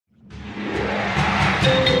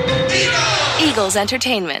Eagles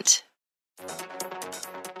Entertainment.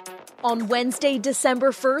 On Wednesday,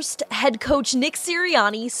 December 1st, head coach Nick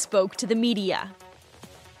Sirianni spoke to the media.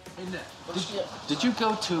 Hey Nick, did you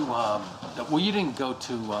go to, well, you didn't go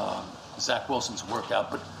to Zach Wilson's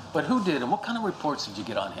workout, but who did, and what kind of reports did you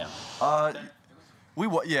get on him? I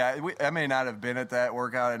may not have been at that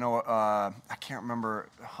workout. I know, I can't remember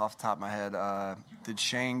off the top of my head. Did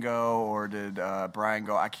Shane go or did Brian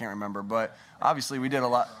go? I can't remember, but obviously we did a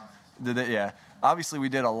lot. Obviously we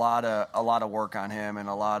did a lot of work on him and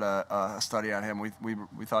a lot of study on him.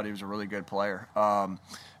 We thought he was a really good player.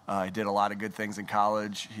 He did a lot of good things in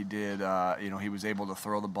college. He did, he was able to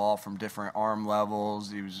throw the ball from different arm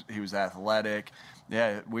levels. He was athletic.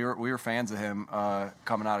 Yeah, we were fans of him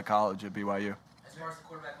coming out of college at BYU. As far as the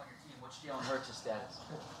quarterback on your team, what's Jalen Hurts' status?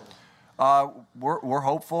 We're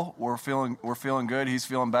hopeful. We're feeling good. He's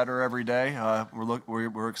feeling better every day.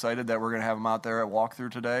 We're excited that we're going to have him out there at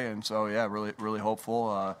walkthrough today, and so yeah, really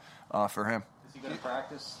hopeful for him. Is he going to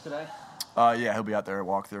practice today? Yeah, he'll be out there at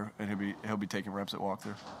walkthrough, and he'll be taking reps at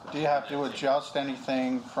walkthrough. Do you have to adjust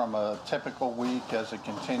anything from a typical week as a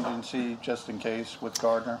contingency, just in case, with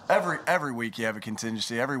Gardner? Every week you have a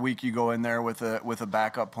contingency. Every week you go in there with a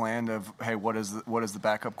backup plan of, hey, what is the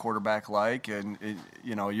backup quarterback like? And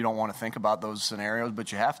you don't want to think about those scenarios,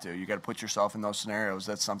 but you have to. You got to put yourself in those scenarios.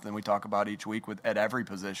 That's something we talk about each week at every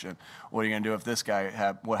position. What are you going to do if this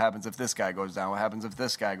guy? What happens if this guy goes down? What happens if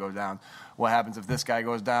this guy goes down? What happens if this guy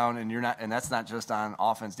goes down and you're not? And that's not just on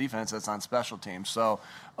offense, defense. That's on special teams. So,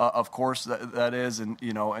 of course, that is, and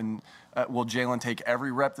will Jalen take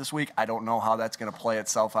every rep this week? I don't know how that's going to play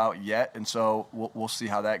itself out yet, and so we'll see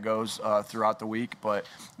how that goes throughout the week. But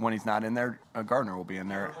when he's not in there, Gardner will be in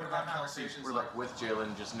there. What about conversations like with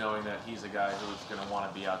Jalen, just knowing that he's a guy who's going to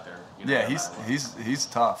want to be out there? Yeah, he's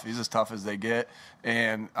tough. He's as tough as they get,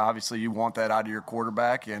 and obviously you want that out of your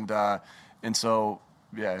quarterback, and so.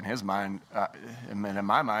 Yeah, in his mind, and in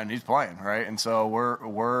my mind, he's playing, right? And so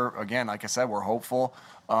we're again, like I said, we're hopeful,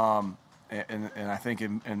 and I think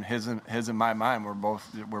in his and my mind, we're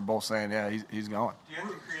both saying, yeah, he's going. Do you have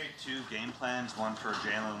to create two game plans, one for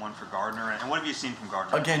Jalen, one for Gardner? And what have you seen from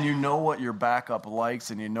Gardner? Again, you know what your backup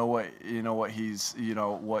likes, and you know what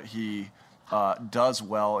he does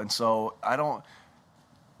well, and so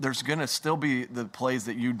there's gonna still be the plays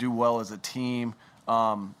that you do well as a team.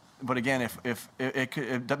 But again, if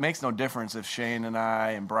it makes no difference if Shane and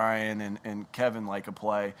I and Brian and Kevin like a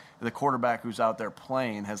play, the quarterback who's out there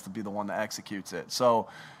playing has to be the one that executes it. So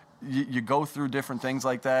you go through different things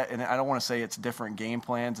like that, and I don't want to say it's different game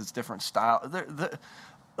plans, it's different style.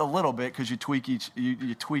 A little bit because you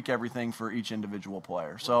tweak everything for each individual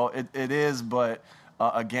player. So it is, but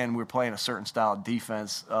again, we're playing a certain style of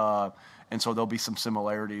defense. And so there'll be some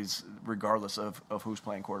similarities regardless of who's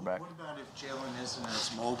playing quarterback. What about if Jalen isn't as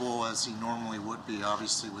mobile as he normally would be,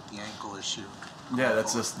 obviously with the ankle issue? Yeah,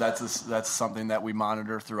 that's something that we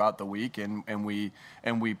monitor throughout the week, and we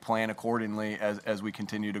plan accordingly as we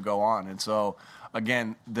continue to go on. And so,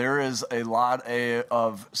 again, there is a lot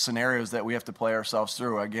of scenarios that we have to play ourselves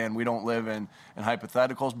through. Again, we don't live in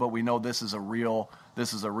hypotheticals, but we know this is a real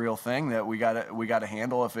thing that we got to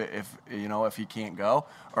handle if he can't go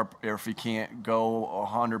or if he can't go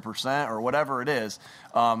 100% or whatever it is.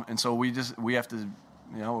 And so we have to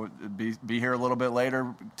be here a little bit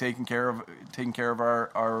later, taking care of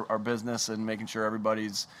our business and making sure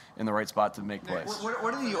everybody's in the right spot to make plays.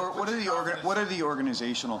 What are the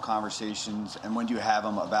organizational conversations, and when do you have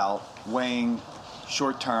them about weighing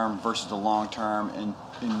short term versus the long term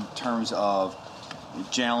in terms of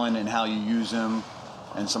Jalen and how you use him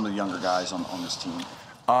and some of the younger guys on this team?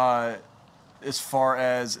 As far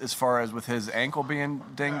as with his ankle being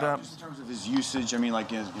dinged up, just in terms of his usage, I mean,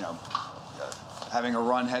 like having a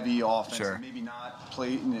run-heavy offense, sure. Maybe not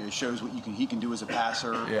play. Shows what he can do as a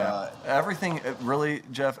passer. Yeah, everything really,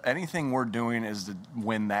 Jeff. Anything we're doing is to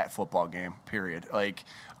win that football game. Period. And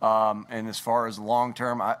as far as long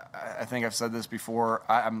term, I think I've said this before.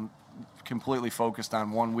 I'm completely focused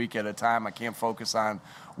on 1 week at a time. I can't focus on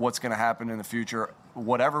what's going to happen in the future.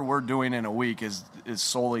 Whatever we're doing in a week is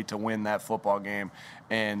solely to win that football game,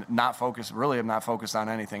 and I'm not focused on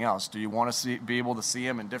anything else. Do you want to be able to see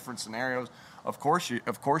him in different scenarios? Of course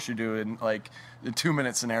you do, in like the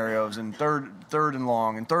 2-minute scenarios and third and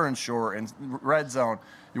long and third and short and red zone.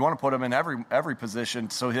 You want to put them in every position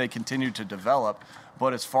so they continue to develop.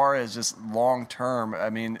 But as far as just long term,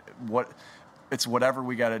 I mean, it's whatever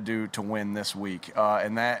we got to do to win this week,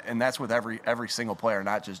 and that's with every single player,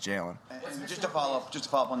 not just Jalen. And just to follow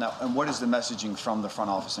up on that, and what is the messaging from the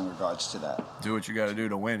front office in regards to that? Do what you got to do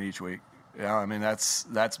to win each week. Yeah, I mean that's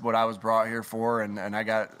what I was brought here for, and I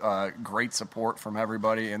got great support from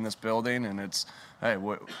everybody in this building, and it's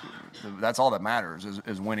that's all that matters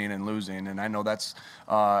is winning and losing, and I know that's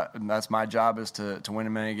my job is to win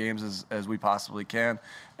as many games as we possibly can,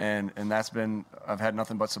 and I've had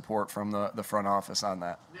nothing but support from the front office on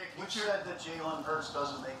that. Nick, you said that Jalen Hurts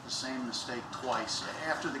doesn't make the same mistake twice.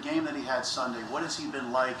 After the game that he had Sunday, what has he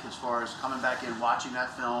been like as far as coming back in, watching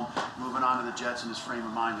that film, moving on to the Jets, and his frame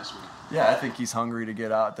of mind this week? Yeah, I think he's hungry to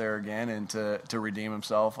get out there again and to redeem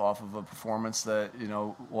himself off of a performance that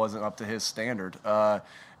wasn't up to his standard.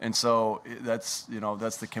 And so that's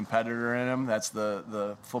the competitor in him. That's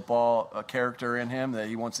the football character in him that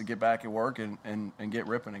he wants to get back at work and get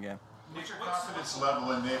ripping again. What's your confidence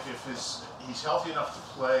level in Nick if he's healthy enough to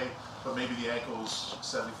play, but maybe the ankle's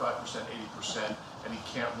 75%, 80%, and he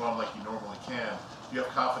can't run like he normally can? Do you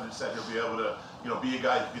have confidence that he'll be able to, be a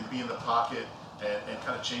guy who can be in the pocket and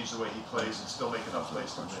kind of change the way he plays and still make enough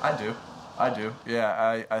plays to win? I do.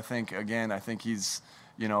 Yeah, I think he's,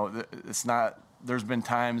 it's not. There's been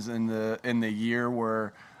times in the year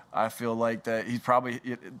where I feel like that he's probably.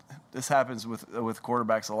 This happens with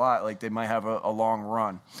quarterbacks a lot. Like they might have a long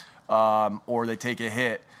run, or they take a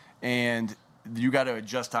hit, and you got to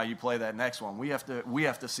adjust how you play that next one. We have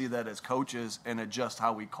to see that as coaches and adjust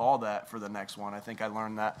how we call that for the next one. I think I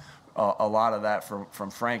learned that a lot of that from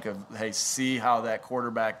Frank of, hey, see how that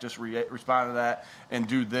quarterback just responded to that and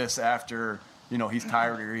do this after he's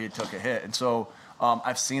tired or he took a hit. And so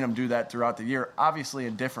I've seen him do that throughout the year, obviously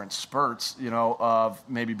in different spurts, of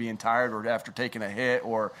maybe being tired or after taking a hit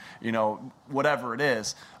or whatever it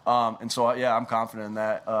is. And so I'm confident in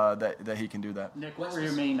that he can do that. Nick, what were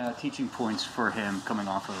your main teaching points for him coming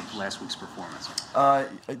off of last week's performance?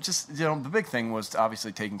 Just the big thing was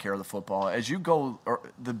obviously taking care of the football. As you go,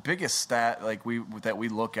 the biggest stat that we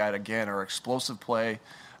look at again are explosive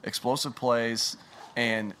plays,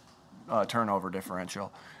 and turnover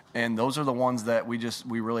differential. And those are the ones that we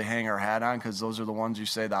really hang our hat on because those are the ones you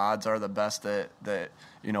say the odds are the best that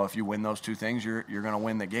if you win those two things, you're going to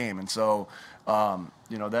win the game. And so,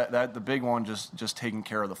 that the big one just taking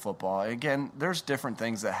care of the football. Again, there's different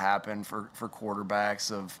things that happen for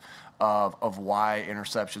quarterbacks of why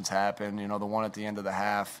interceptions happen. The one at the end of the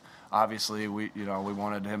half, obviously we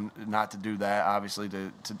wanted him not to do that. Obviously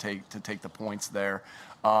to take the points there,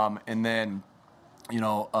 and then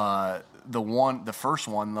the first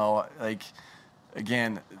one though, like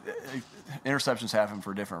again, interceptions happen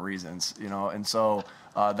for different reasons, and so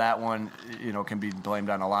that one, can be blamed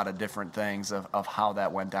on a lot of different things of how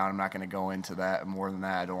that went down. I'm not going to go into that more than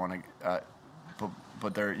that. I don't want to,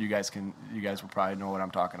 but there, you guys will probably know what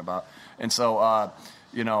I'm talking about. And so,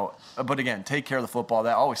 but again, take care of the football.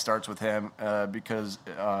 That always starts with him because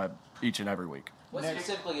each and every week. What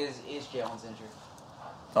specifically is Jalen's injured?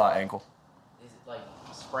 Ankle. Is it like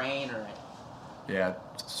sprain or? Yeah,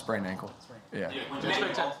 sprained ankle. Yeah. When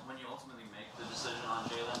you ultimately make the decision on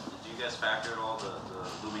Jalen, did you guys factor at all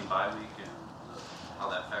the looming bye week and how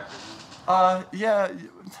that factors in? Yeah,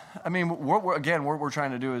 I mean, what we're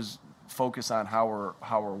trying to do is focus on how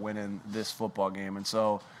we're winning this football game, and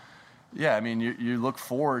so. Yeah, I mean, you look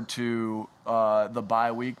forward to the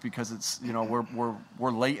bye week because it's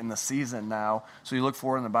we're late in the season now, so you look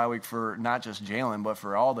forward in the bye week for not just Jalen but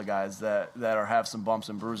for all the guys that have some bumps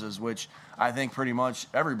and bruises, which I think pretty much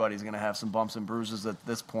everybody's going to have some bumps and bruises at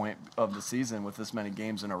this point of the season with this many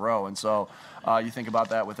games in a row, and so you think about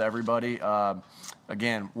that with everybody.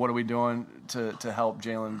 Again, what are we doing to help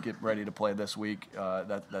Jalen get ready to play this week?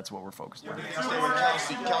 That's what we're focused on.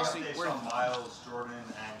 Kelsey, Miles, Jordan,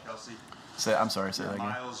 and Kelsey. I'm sorry, say that again.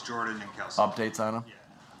 Miles, Jordan, and Kelsey. Updates on him?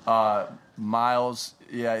 Yeah. Miles,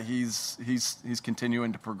 yeah, he's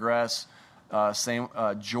continuing to progress. Same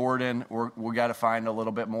Jordan, we got to find a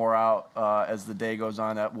little bit more out as the day goes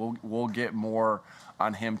on. That we'll get more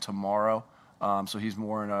on him tomorrow. So he's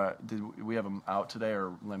more in a. Did we have him out today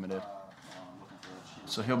or limited?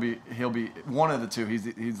 So he'll be one of the two.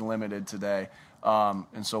 He's limited today,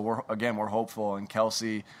 and so we're hopeful. And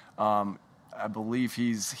Kelsey, I believe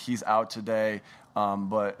he's out today,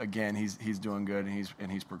 but again he's doing good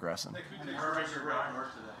and he's progressing.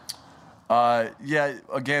 Yeah,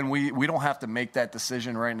 again we don't have to make that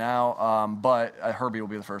decision right now, but Herbie will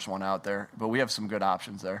be the first one out there. But we have some good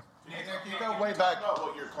options there. You go way back about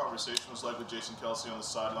what your conversation was like with Jason Kelsey on the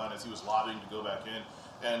sideline as he was lobbying to go back in,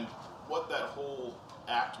 and what that whole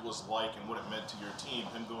act was like and what it meant to your team,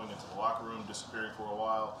 him going into the locker room, disappearing for a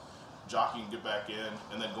while. jockeying to get back in,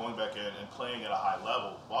 and then going back in and playing at a high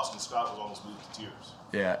level, Boston Scott was almost moved to tears.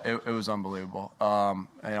 Yeah, it was unbelievable.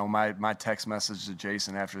 My text message to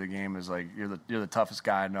Jason after the game is like, "You're the toughest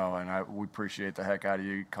guy I know, and we appreciate the heck out of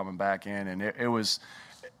you coming back in." And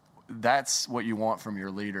that's what you want from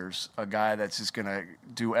your leaders, a guy that's just going to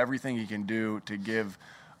do everything he can do to give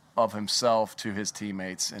of himself to his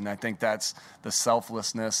teammates. And I think that's the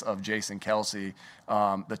selflessness of Jason Kelce,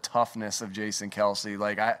 the toughness of Jason Kelce.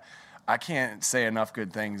 Like, I can't say enough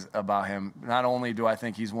good things about him. Not only do I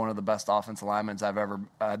think he's one of the best offensive linemen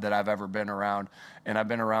that I've ever been around, and I've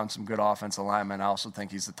been around some good offensive linemen, I also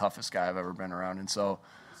think he's the toughest guy I've ever been around. And so,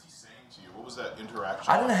 What was he saying to you? What was that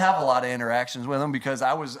interaction? I didn't have a lot of interactions with him because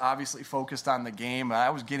I was obviously focused on the game. I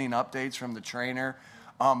was getting updates from the trainer.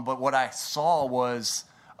 But what I saw was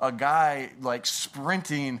a guy like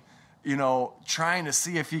sprinting, trying to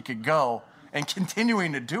see if he could go and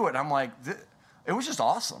continuing to do it. I'm like, it was just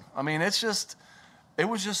awesome. I mean, it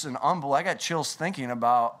was just an unbelievable. I got chills thinking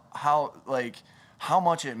about how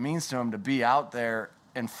much it means to him to be out there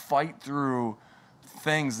and fight through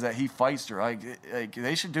things that he fights through. Like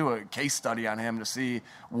they should do a case study on him to see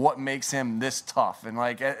what makes him this tough. And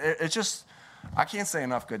it's just, I can't say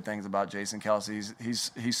enough good things about Jason Kelce.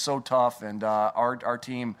 He's so tough, and our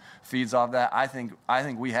team feeds off that. I think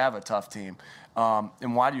we have a tough team.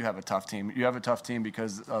 And why do you have a tough team? You have a tough team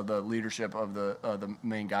because of the leadership of the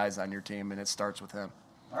main guys on your team, and it starts with him.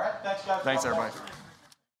 All right, thanks, guys. Thanks, everybody.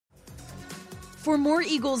 For more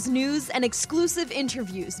Eagles news and exclusive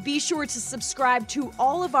interviews, be sure to subscribe to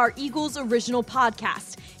all of our Eagles original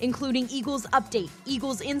podcasts, including Eagles Update,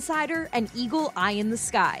 Eagles Insider, and Eagle Eye in the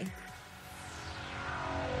Sky.